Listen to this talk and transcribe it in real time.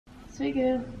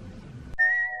Sveiki.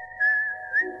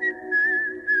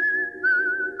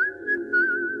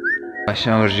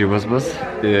 Šiandien varžybos bus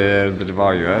ir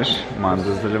dalyvauju aš,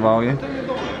 Mantas dalyvauja.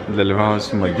 Dalyvaus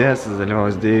Modestas,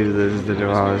 dalyvaus Deividas,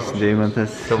 dalyvaus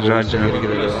Deimantas. Žodžiu,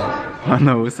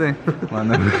 mano ūsai,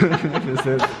 mano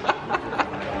visas.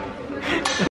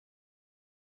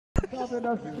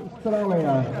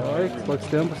 Strolia. Oi, koks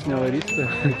tempas nevarysite.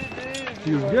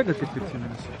 Jūs bėgat kaip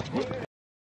atsimės.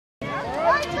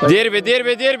 Dirbi,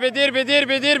 Tautvydas,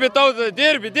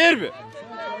 dirbi!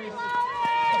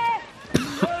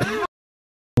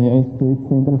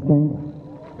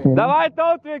 Давай,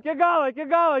 Tautvydas, iki galo,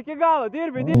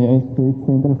 dirbi!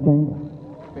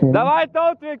 Давай,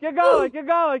 Tautvydas, iki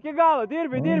galo,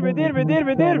 dirbi!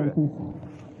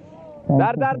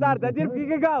 Dar, dirb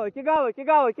iki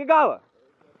galo.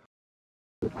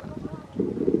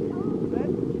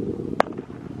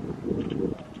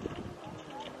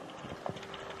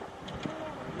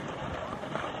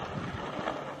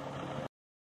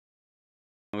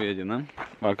 Nauja diena,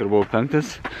 vakar buvau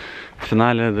 5,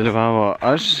 finale dalyvavo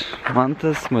aš,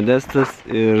 Mantas, Modestas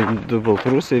ir 2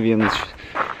 baltarusai, 1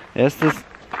 estas.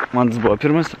 Mantas buvo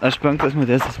 1, aš 5,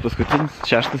 Modestas paskutinis,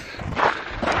 6.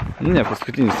 Ne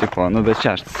paskutinis tipo, bet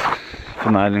 6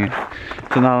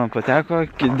 finalam pateko,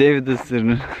 Deividas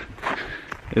ir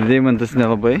Deimantas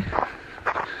nelabai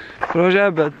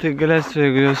pravažiavo, bet tai galėsiu,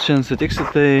 jeigu jūs šiandien sutiksiu,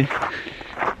 tai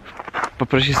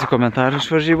paprašysiu komentarų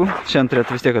iš varžybų. Šiandien turėtų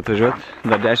vis tiek atvažiuoti,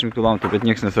 dar 10 km, bet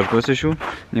nieks nesartuos iš jų,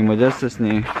 nei Modestas,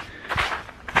 nei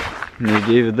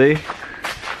Deividai,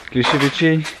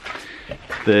 klišyvičiai,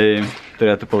 tai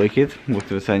turėtų palaikyti, būtų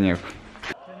visai nieko.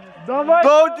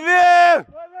 Tautvydas!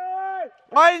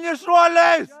 Eini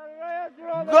šuoliais!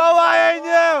 Davai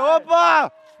eini! Opa!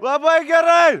 Labai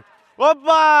gerai!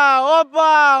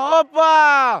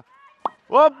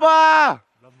 Opa!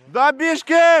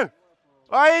 Dabiški!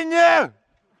 Eini!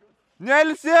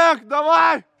 Neilsėk!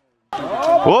 Davai!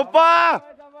 Opa!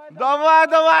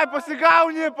 Davai!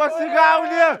 Pasigauni!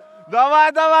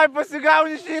 Davai!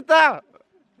 Pasigauni šitą!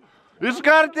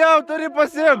 Iškart jau turi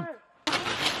pasimt!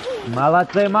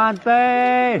 Malatai,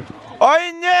 Mantai!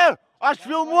 Eini! Aš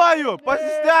filmuoju!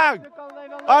 Pasisteng!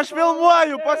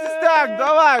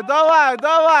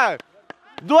 Davai!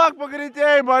 Duok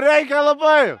pagreitėjimą, reikia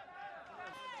labai!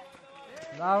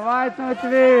 Davai,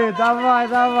 Tautvydas,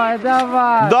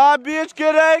 davai! Da, bički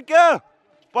reikia!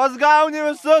 Pasgauni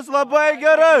visus, labai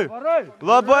gerai!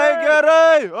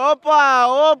 Opa!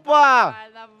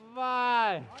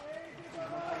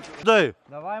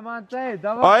 Davai, Mantai,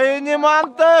 davai! Eini,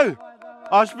 Mantai!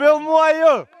 Aš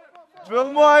filmuoju,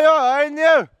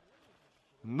 eini!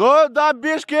 Nu, da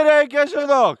biški reikia,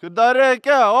 žinok, da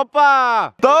reikia,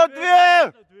 opa!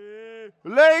 Tautvydas!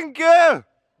 Lenki!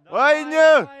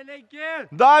 Eini!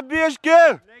 Da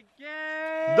biški!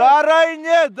 Dar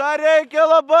eini, dar reikia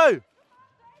labai!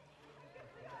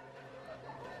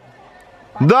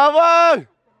 Davai!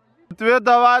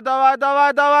 Davai,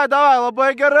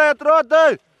 labai gerai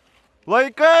atrodai!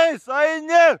 Laikais,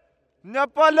 eini!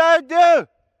 Nepaleidi!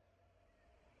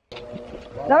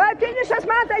 Davai, finišas,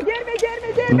 Mantai, dirbi.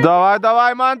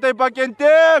 Davai, Mantai,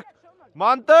 pakentėk!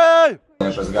 Mantai!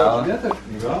 Finišas gavo.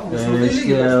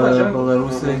 Iškė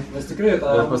Belarusai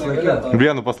ir paslaikė.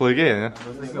 Vienu paslaikėjai, ne?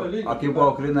 O kai buvo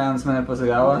Ukrainai, mane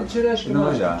pasigavo ir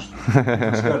nuvažiavo.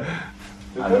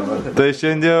 Tai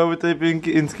šiandien taip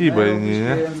inskybai,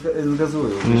 ne?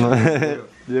 Ingazuoju.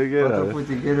 Jau gerai.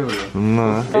 Truputį geriau.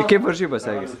 Kaip varžybos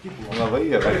sekėsi? Labai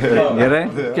gerai. Gerai?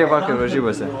 Kaip vakar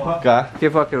varžybose? Ką?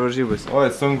 Kaip vakar varžybose? Oi,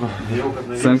 sunku.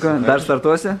 Sunku? Dar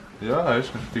startuosi? Jo,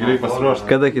 aišku. Tik reikia pasiruošti.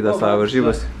 Kada kitas tavo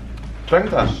varžybos? 5.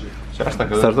 6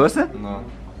 kada. Startuosi?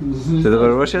 Tai dabar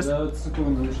ruošies?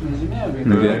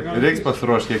 Reiks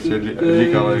pasiruošti, kiek čia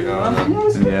lyga laiko.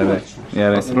 Gerai.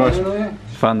 Pasiruošti.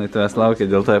 Fanai tavęs laukia,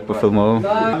 dėl to pafilmavau.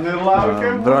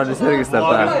 Brolis irgi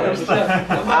startavo.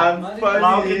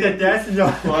 Laukite tęsinio.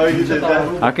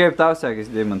 A kaip tau sekėsi,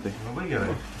 Deimantai? Labai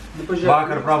gerai.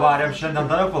 Vakar pravarėm, šiandien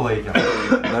tave palaikėm.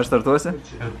 Dar startuosi?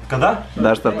 Kada?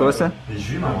 Dar startuosi?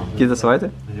 Žinoma. Kitą savaitę?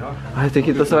 Jo. Ai, tai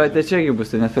kitą savaitę čiagi bus,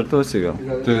 tai nestartuosi gal.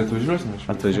 Tai atvažiuosi?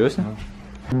 Atvažiuosi?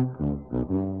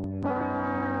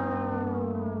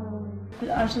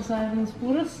 Aš esu Aivanas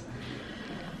Pūras.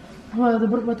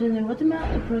 Dabar po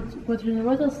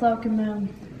treniruotės laukime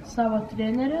savo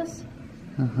trenerės,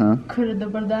 kuri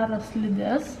dabar daro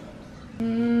slides.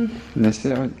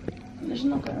 Nesijaudė.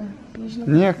 Nežinau ką.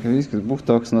 Nieko, viskas, būk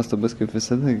toks nuostabus kaip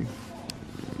visada.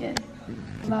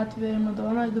 Latvijoje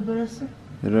Madonai dabar esu.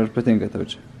 Ir ar patinka tau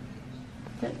čia?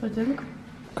 Taip, patinka.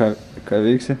 Ką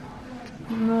veiksi?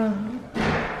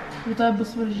 Rytoj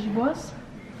bus varžybos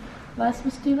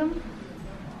laisvės stilium,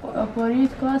 o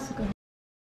poryt klasika.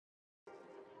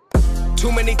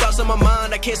 Too many thoughts on my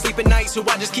mind, I can't sleep at night, so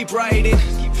I just keep writing.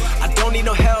 I don't need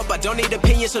no help, I don't need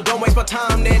opinions, so don't waste my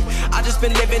time then. I just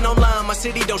been living online, my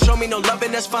city don't show me no love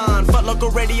and that's fine. Fuck local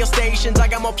radio stations, I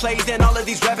got more plays than all of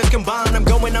these rappers combined. I'm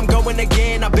going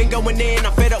again, I've been going in,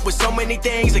 I'm fed up with so many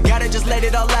things. I gotta just let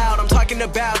it all out, I'm talking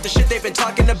about the shit they've been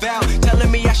talking about. Telling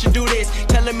me I should do this,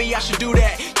 telling me I should do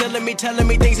that. Telling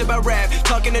me things about rap.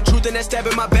 Talking the truth and that stab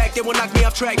in my back, they will knock me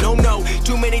off track. No,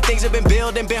 too many things have been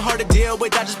building, been hard to deal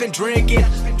with, I just been drinking.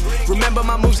 Remember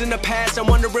my moves in the past, I'm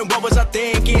wondering what was I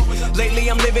thinking. Lately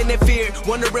I'm living in fear,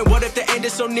 wondering what if the end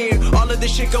is so near. All of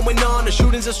this shit going on, the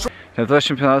shootings are strong. Lietuvos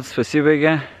čempionatas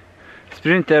pasibaigė.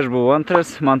 Sprinte aš buvau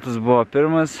antras, Mantas buvo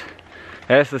pirmas,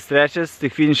 Esas trečias,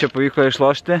 tik finišę pavyko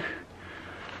išlošti.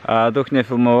 Daug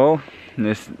nefilmavau,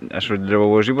 nes aš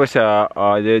dalyvavau varžybose,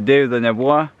 o Davido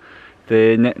nebuvo. Tai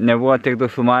nebuvo tiek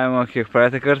daug filmavimo, kiek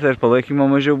praeitą kartą ir palaikymo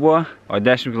mažiau buvo. O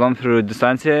 10 km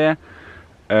distancijoje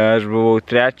aš buvau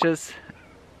trečias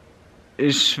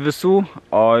iš visų,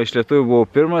 o iš lietuvių buvau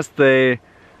pirmas, tai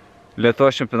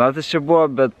Lietuvos čempionatas čia buvo,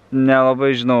 bet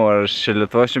nelabai žinau, ar aš čia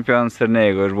Lietuvos čempionas ar ne,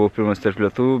 jeigu aš buvau pirmas tarp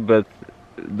lietuvių, bet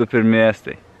du pirmi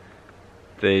estai.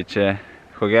 Tai čia,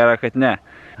 ko gera, kad ne.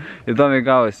 Įdomiai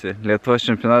gavosi, Lietuvos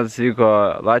čempionatas vyko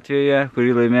Latvijoje,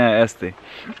 kurį laimėjo estai.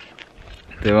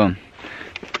 Tai va,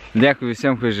 dėkui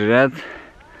visiems, kai žiūrėt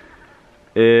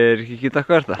ir iki kitą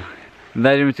kartą.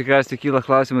 Dar jums tikriausiai kyla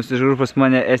klausimas, iš kur pas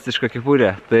mane estiška kepurė.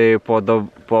 Tai po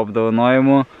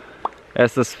apdovanojimų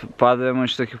Estas padavė man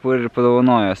šitą kepurę ir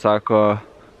padovanojo. Sako,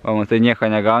 o matai nieko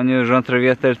negauni už antrą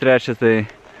vietą ir trečią, tai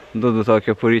duodu tau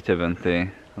kepurytę bent. Tai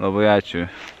labai ačiū.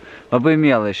 Labai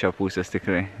miela iš šio pusės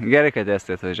tikrai. Gerai, kad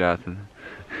Estai atvažiavo.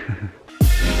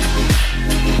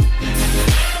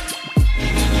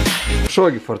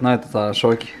 Šokį Fortnite tą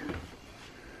šokį.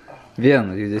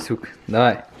 Vieną judesiuką.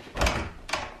 Davai.